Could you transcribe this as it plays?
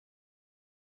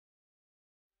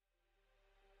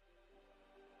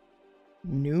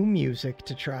new music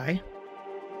to try.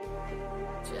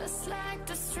 Just like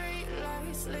the street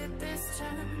lights lit this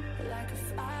town, like a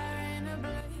fire in a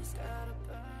blaze, gotta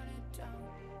burn it down.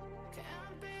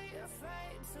 Can't be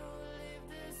afraid to leave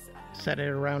this out. Set it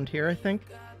around here, I think.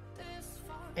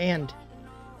 And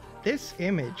this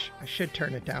image, I should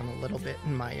turn it down a little bit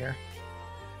in my ear.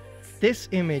 This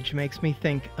image makes me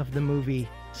think of the movie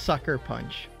Sucker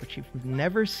Punch, which if you've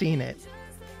never seen it,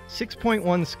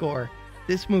 6.1 score.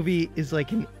 This movie is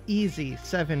like an easy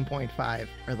 7.5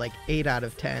 or like 8 out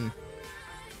of 10.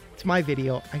 It's my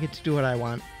video. I get to do what I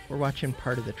want. We're watching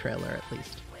part of the trailer at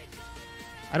least.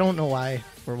 I don't know why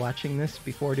we're watching this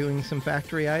before doing some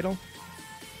Factory Idol.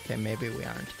 Okay, maybe we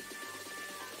aren't.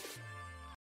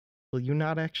 Will you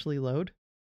not actually load?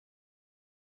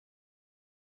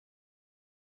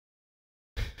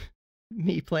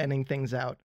 Me planning things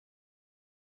out.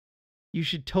 You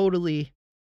should totally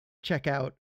check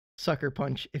out Sucker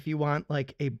Punch if you want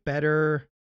like a better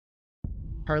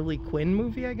Harley Quinn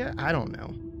movie, I guess. I don't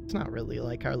know. It's not really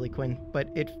like Harley Quinn, but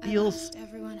it feels I lost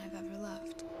everyone I've ever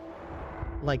loved.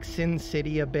 like Sin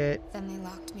City a bit. Then they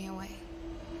locked me away.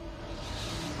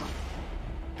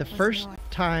 The first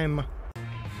time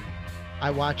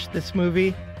I watched this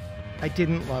movie, I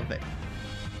didn't love it.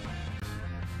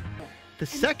 The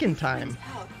second time,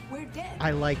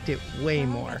 I liked it way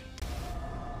more.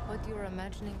 What you're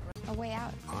imagining? A way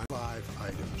out. Live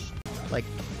items. Like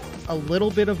a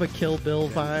little bit of a Kill Bill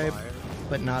vibe,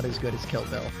 but not as good as Kill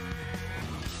Bill.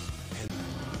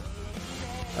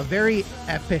 A very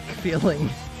epic feeling.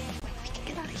 We can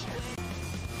get out of here.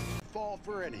 Fall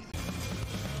for anything.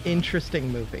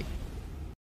 Interesting movie.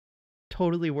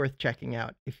 Totally worth checking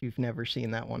out if you've never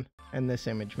seen that one. And this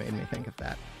image made me think of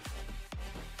that.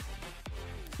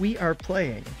 We are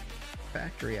playing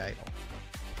Factory Idol.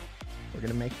 We're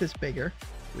going to make this bigger.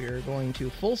 We are going to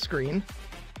full screen.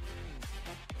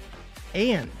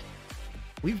 And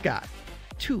we've got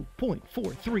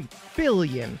 2.43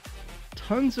 billion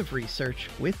tons of research.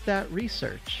 With that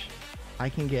research, I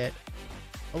can get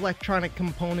electronic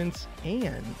components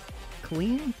and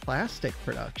clean plastic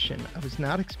production. I was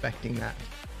not expecting that.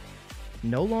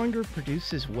 No longer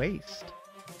produces waste.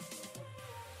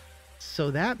 So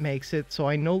that makes it so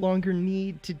I no longer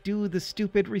need to do the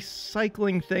stupid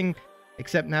recycling thing,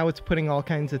 except now it's putting all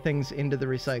kinds of things into the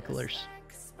recyclers.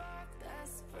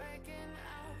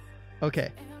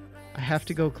 Okay, I have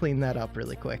to go clean that up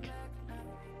really quick.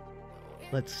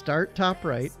 Let's start top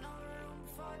right.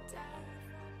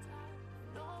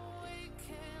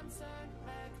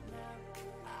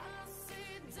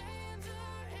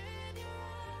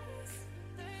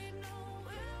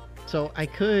 So I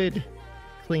could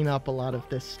clean up a lot of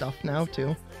this stuff now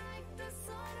too.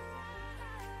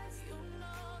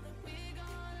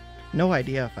 No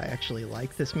idea if I actually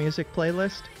like this music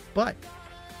playlist, but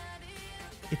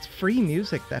it's free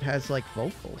music that has like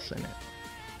vocals in it.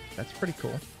 That's pretty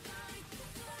cool.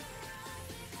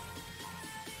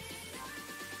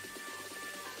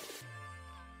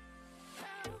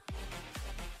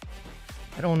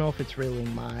 I don't know if it's really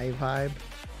my vibe,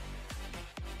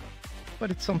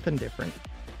 but it's something different.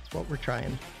 It's what we're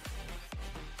trying.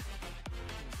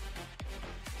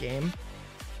 Game.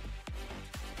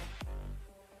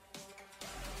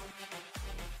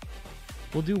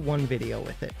 We'll do one video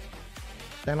with it.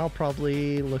 Then I'll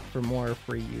probably look for more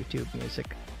free YouTube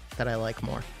music that I like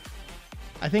more.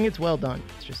 I think it's well done.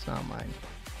 It's just not mine.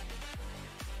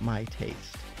 My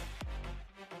taste.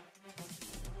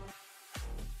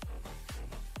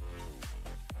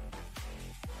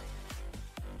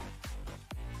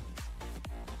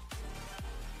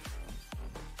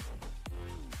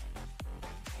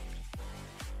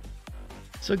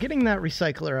 So getting that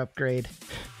recycler upgrade,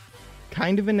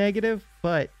 kind of a negative,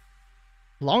 but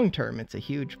long term it's a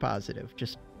huge positive.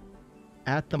 Just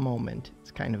at the moment,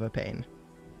 it's kind of a pain.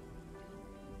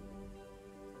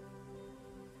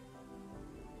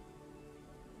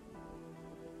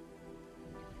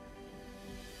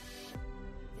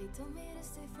 They told me to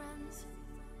stay friends,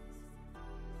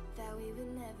 that we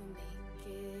would never make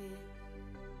it.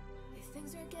 If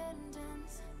things are getting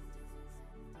tense,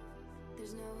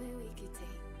 there's no way we could take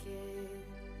it.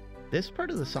 This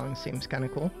part of the song seems kind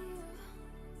of cool.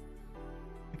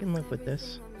 I can live with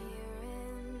this.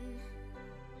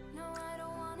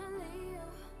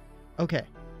 Okay,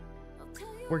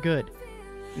 we're good.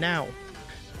 Now,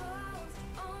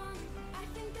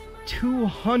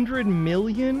 200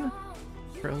 million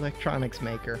for electronics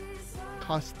maker.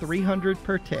 Costs 300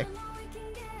 per tick.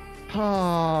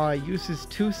 Ah, uses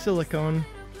 2 silicone,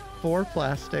 4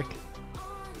 plastic.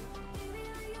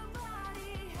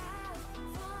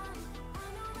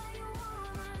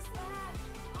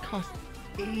 Cost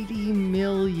 80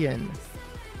 million.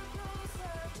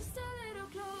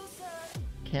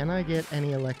 Can I get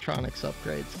any electronics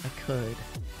upgrades? I could.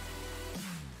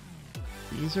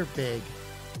 These are big.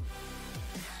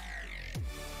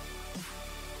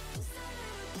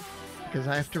 Because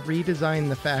I have to redesign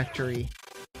the factory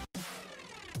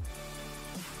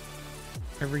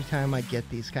every time I get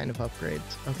these kind of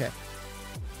upgrades. Okay.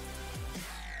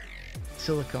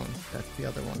 Silicone, that's the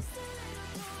other one.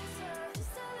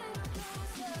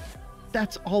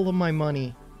 That's all of my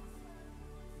money.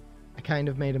 I kind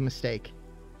of made a mistake.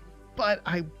 But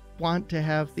I want to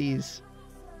have these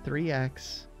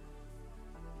 3x,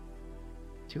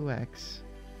 2x,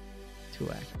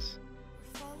 2x.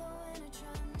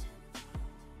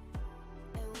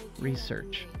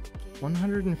 Research.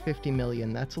 150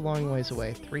 million, that's a long ways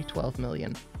away. 312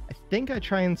 million. I think I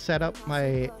try and set up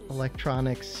my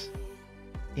electronics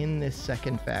in this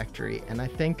second factory, and I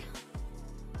think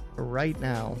right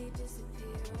now,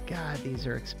 God, these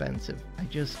are expensive. I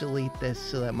just delete this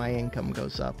so that my income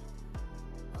goes up.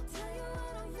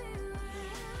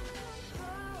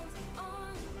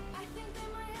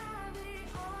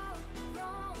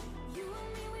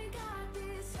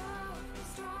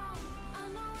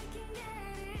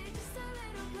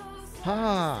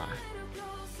 Ah,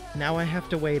 now I have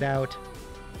to wait out.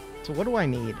 So what do I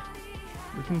need?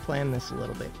 We can plan this a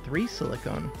little bit. 3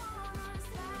 silicone.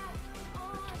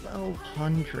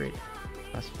 1,200.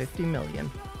 Plus 50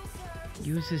 million.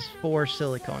 Uses 4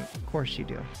 silicone. Of course you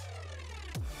do.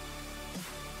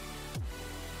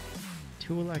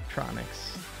 2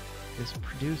 electronics. This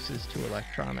produces 2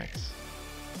 electronics.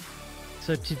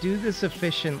 So to do this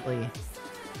efficiently,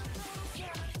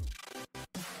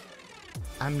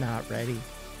 I'm not ready.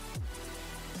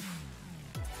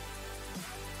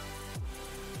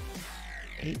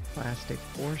 8 plastic,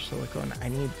 4 silicone. I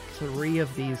need 3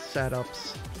 of these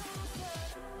setups.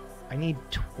 I need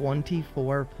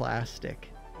 24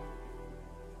 plastic.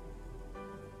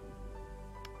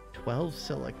 12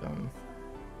 silicone.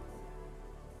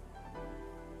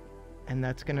 And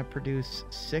that's gonna produce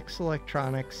 6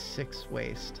 electronics, 6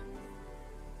 waste.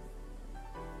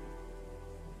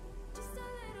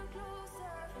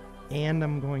 And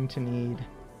I'm going to need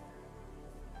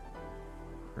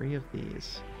 3 of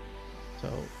these. So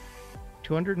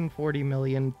 240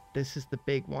 million. This is the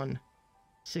big one.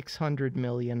 600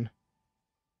 million.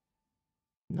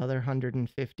 Another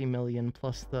 150 million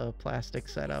plus the plastic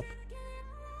setup.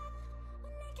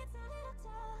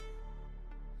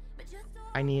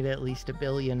 I need at least 1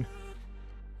 billion.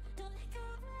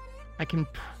 I can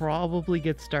probably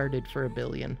get started for 1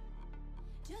 billion.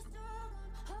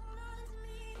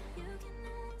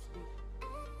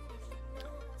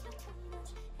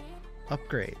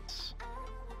 Upgrades.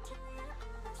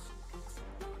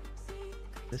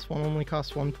 This one only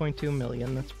costs 1.2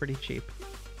 million. That's pretty cheap.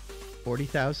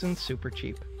 40,000, super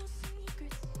cheap.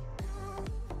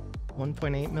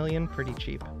 1.8 million, pretty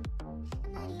cheap.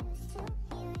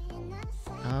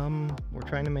 We're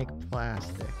trying to make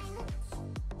plastic.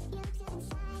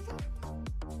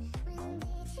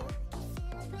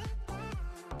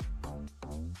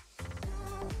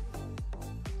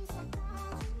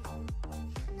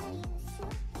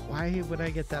 Why would I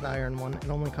get that iron one? It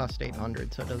only cost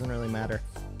 800, so it doesn't really matter.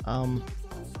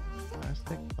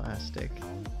 Plastic.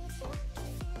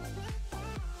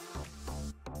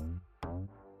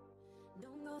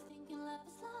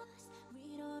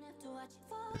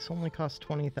 This only costs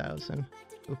 20,000.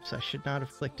 Oops, I should not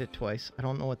have clicked it twice. I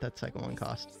don't know what that second one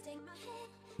cost.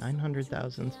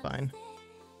 900,000's fine.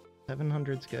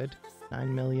 700's good.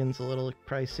 9 million's a little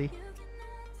pricey.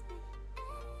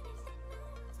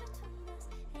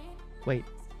 Wait,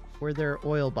 were there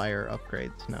oil buyer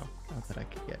upgrades? No, not that I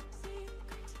could get.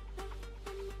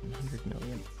 100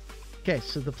 million. Okay,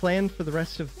 so the plan for the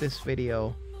rest of this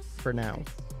video, for now,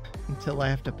 until I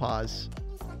have to pause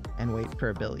and wait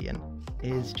for 1 billion,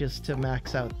 is just to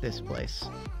max out this place.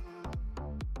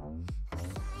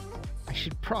 I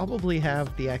should probably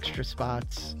have the extra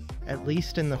spots, at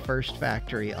least in the first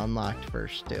factory, unlocked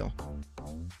first too.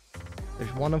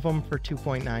 There's one of them for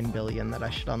 2.9 billion that I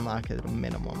should unlock at a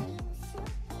minimum.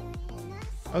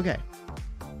 Okay.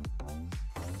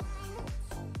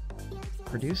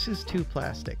 Produces 2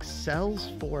 plastic,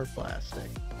 sells 4 plastic.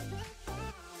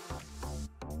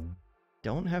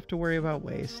 Don't have to worry about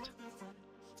waste.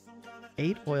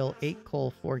 8 oil, 8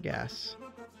 coal, 4 gas.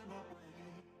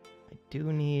 I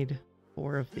do need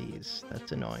 4 of these.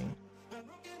 That's annoying.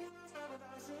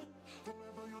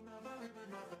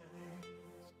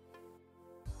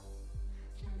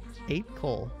 Eight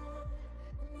coal.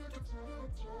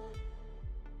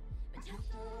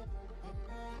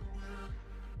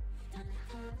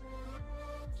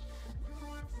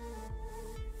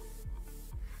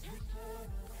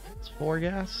 4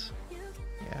 gas?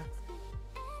 Yeah.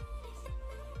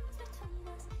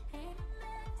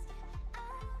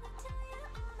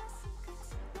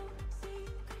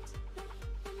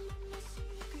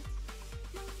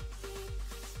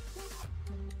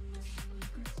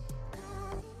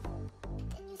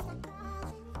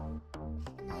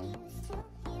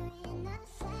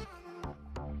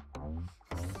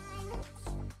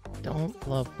 Don't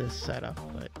love this setup,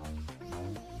 but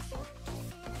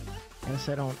I guess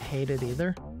I don't hate it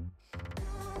either.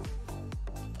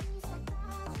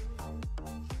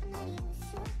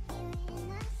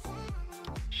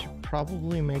 Should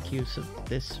probably make use of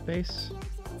this space.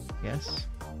 Yes.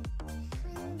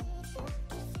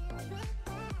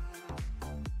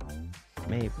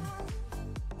 Maybe.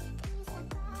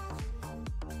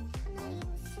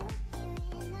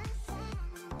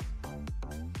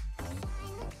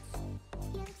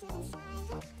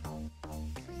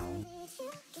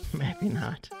 Maybe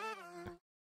not.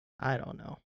 I don't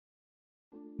know.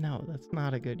 No, that's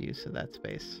not a good use of that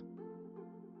space.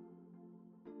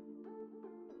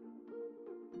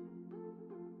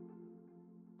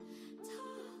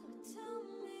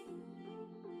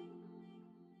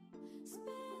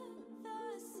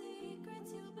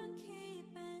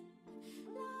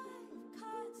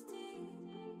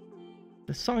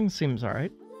 The song seems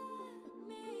alright.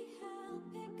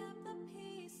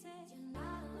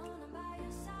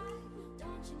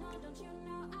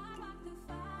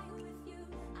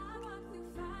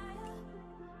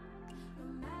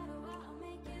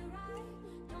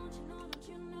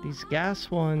 These gas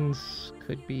ones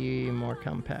could be more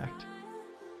compact.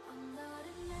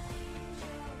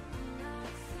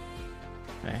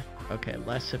 Okay,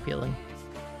 less appealing.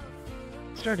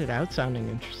 Started out sounding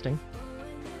interesting.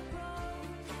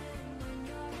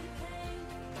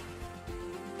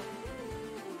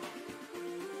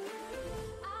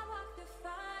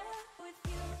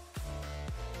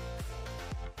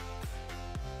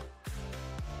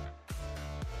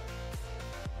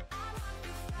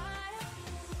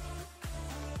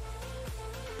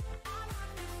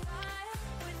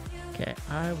 Okay,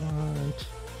 I want...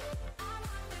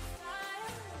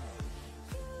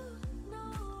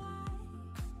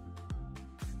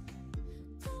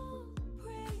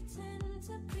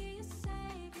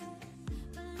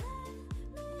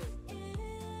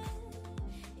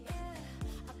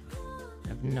 I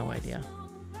have no idea.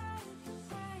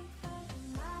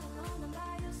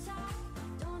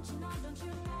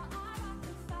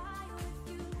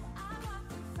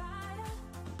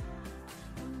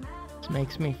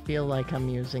 Makes me feel like I'm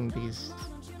using these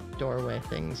doorway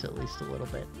things at least a little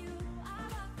bit.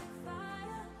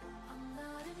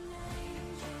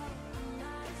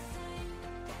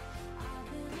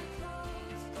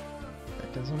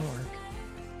 That doesn't work.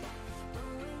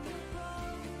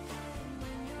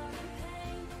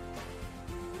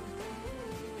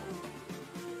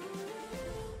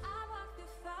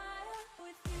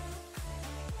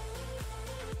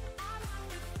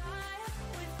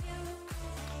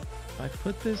 If I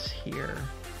put this here,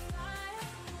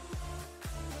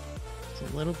 it's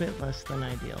a little bit less than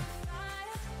ideal.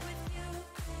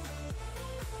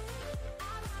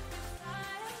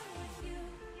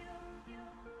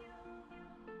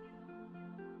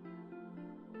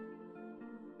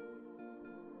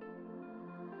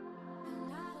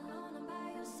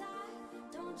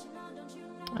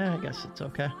 I guess it's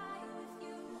okay.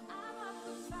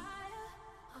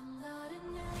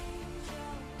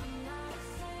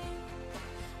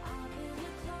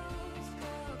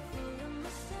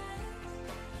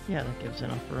 Yeah, that gives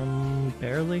enough room,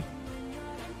 barely.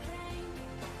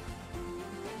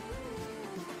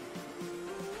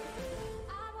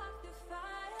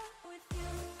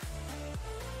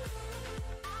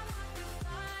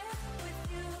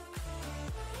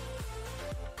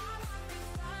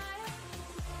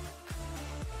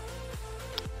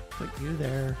 Put you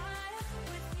there.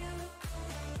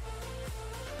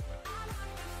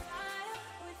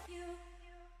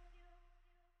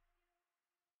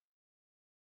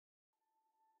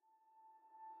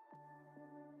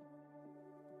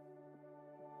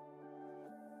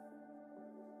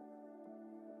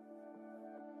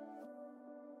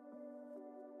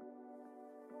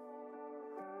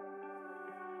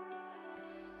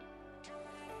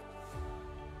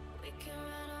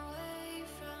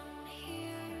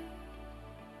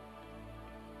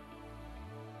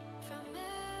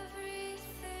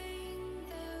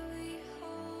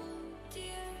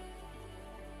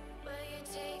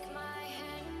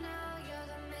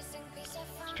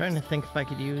 Trying to think if I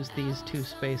could use these two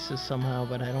spaces somehow,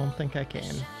 but I don't think I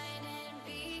can.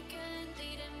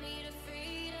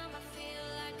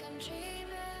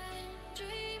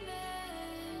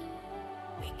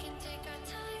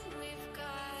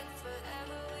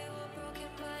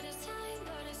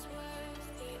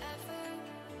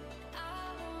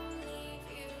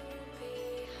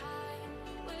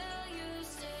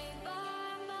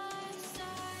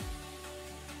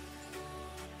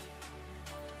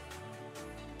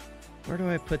 Where do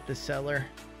I put the cellar?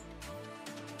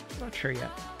 Not sure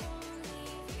yet.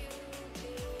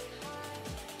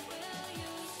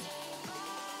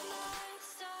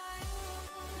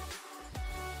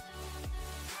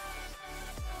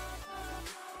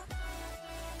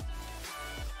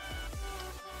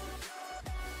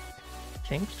 I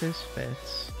think this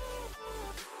fits.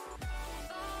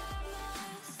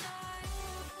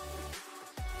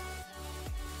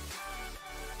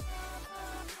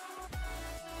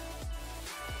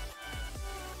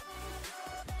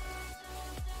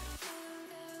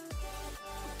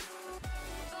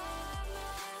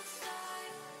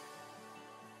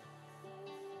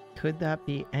 Could that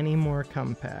be any more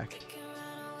compact?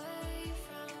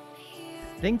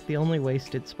 I think the only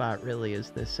wasted spot really is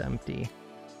this empty.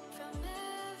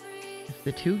 If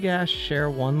the two gas share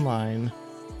one line,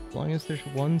 as long as there's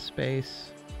one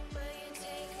space,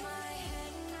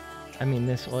 I mean,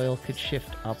 this oil could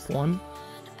shift up one.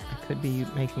 I could be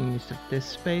making use of this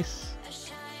space.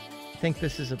 I think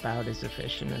this is about as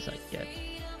efficient as I get.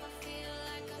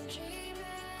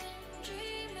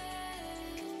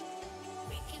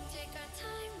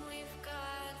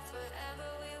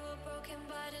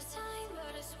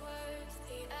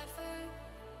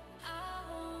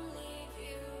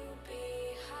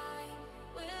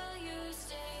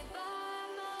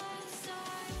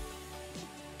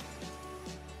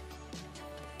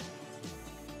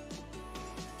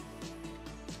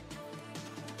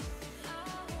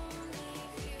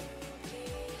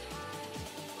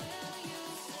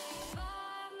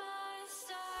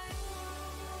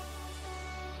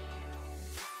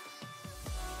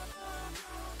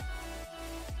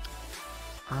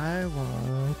 I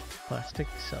want plastic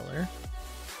cellar.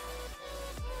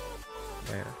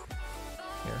 Where?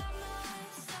 Here.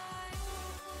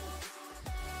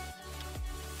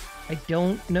 I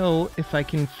don't know if I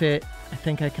can fit, I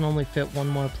think I can only fit one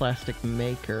more plastic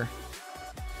maker.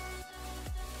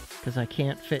 Because I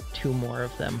can't fit two more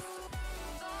of them.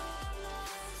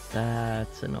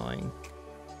 That's annoying.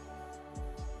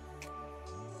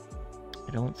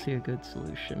 I don't see a good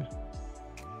solution.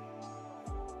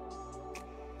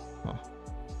 Huh.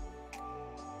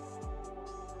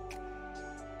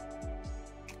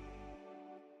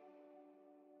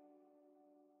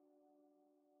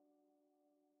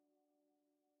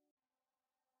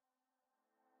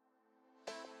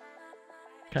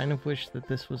 Kind of wish that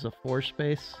this was a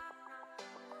 4-space,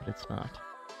 but it's not.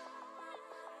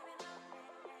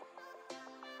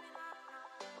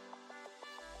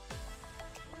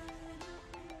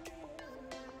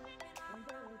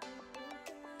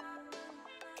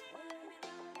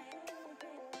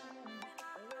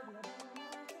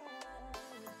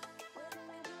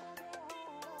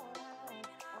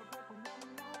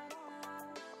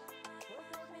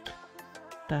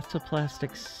 That's a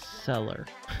plastic cellar.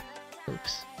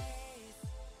 Oops.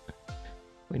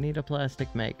 We need a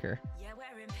plastic maker.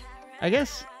 I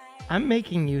guess I'm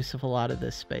making use of a lot of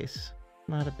this space.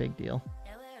 Not a big deal.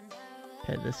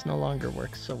 Okay, this no longer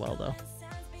works so well though.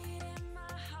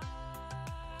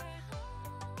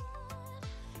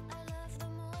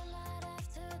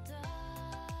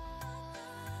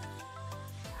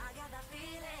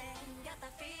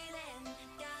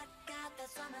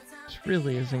 This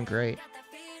really isn't great.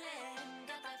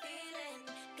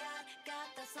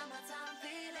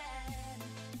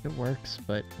 It works,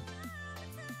 but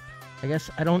I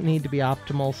guess I don't need to be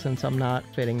optimal since I'm not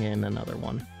fitting in another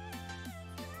one.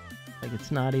 Like, it's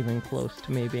not even close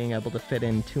to me being able to fit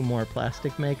in two more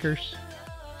plastic makers.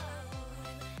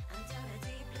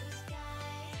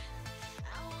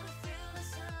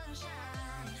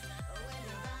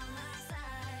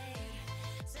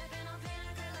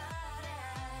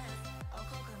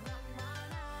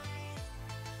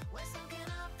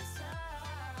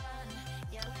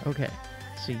 Okay.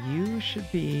 So you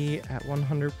should be at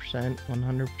 100%, 100%,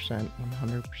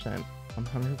 100%,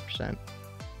 100%.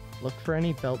 Look for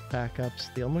any belt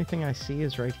backups. The only thing I see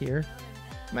is right here.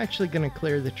 I'm actually going to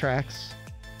clear the tracks.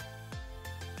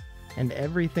 And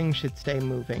everything should stay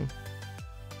moving.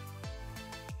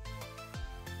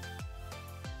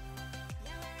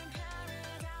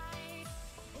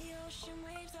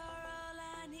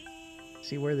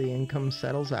 See where the income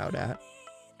settles out at.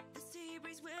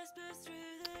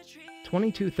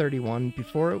 2231.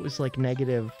 Before it was like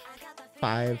negative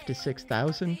 5 to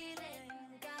 6,000.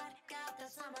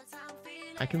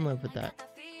 I can live with that.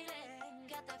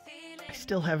 I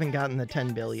still haven't gotten the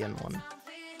 10 billion one.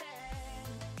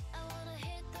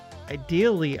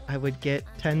 Ideally, I would get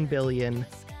 10 billion,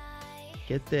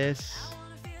 get this,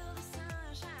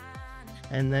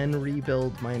 and then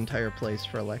rebuild my entire place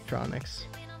for electronics.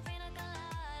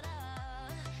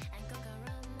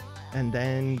 and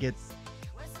then get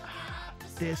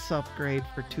this upgrade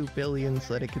for 2 billion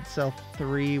so that it could sell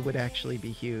 3 would actually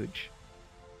be huge.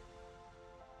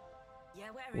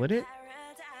 Would it?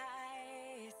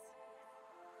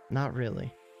 Not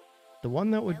really. The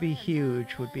one that would be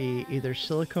huge would be either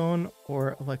silicone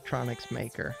or electronics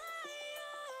maker.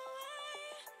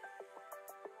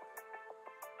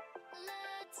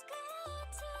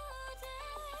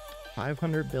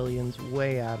 500 billion's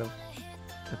way out of...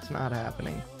 That's not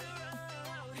happening.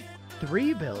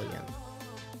 3 billion.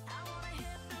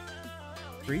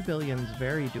 3 billion's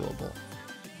very doable.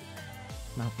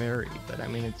 Not very, but I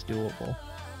mean it's doable.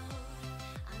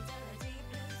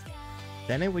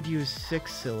 Then it would use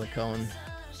 6 silicone.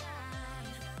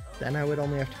 Then I would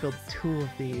only have to build 2 of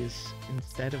these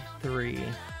instead of 3.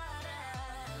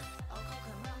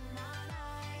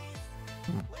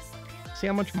 See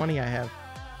how much money I have.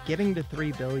 Getting to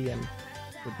 3 billion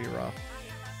would be rough.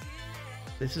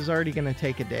 This is already going to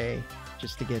take a day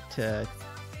just to get to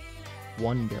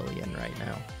 1 billion right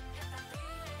now.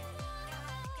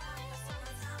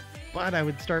 But I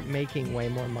would start making way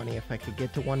more money if I could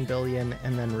get to 1 billion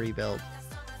and then rebuild.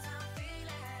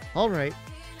 Alright,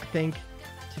 I think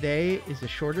today is a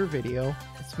shorter video.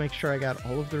 Let's make sure I got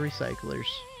all of the recyclers.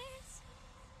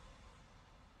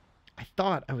 I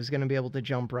thought I was going to be able to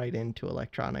jump right into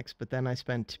electronics, but then I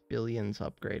spent billions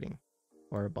upgrading.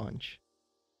 Or a bunch.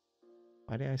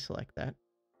 Why did I select that?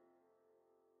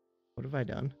 What have I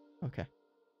done? Okay.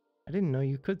 I didn't know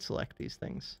you could select these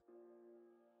things.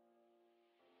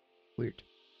 Weird.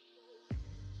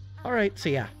 Alright, so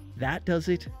yeah, that does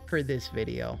it for this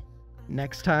video.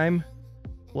 Next time,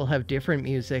 we'll have different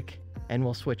music, and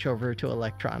we'll switch over to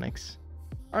electronics.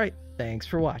 Alright, thanks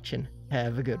for watching.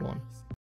 Have a good one.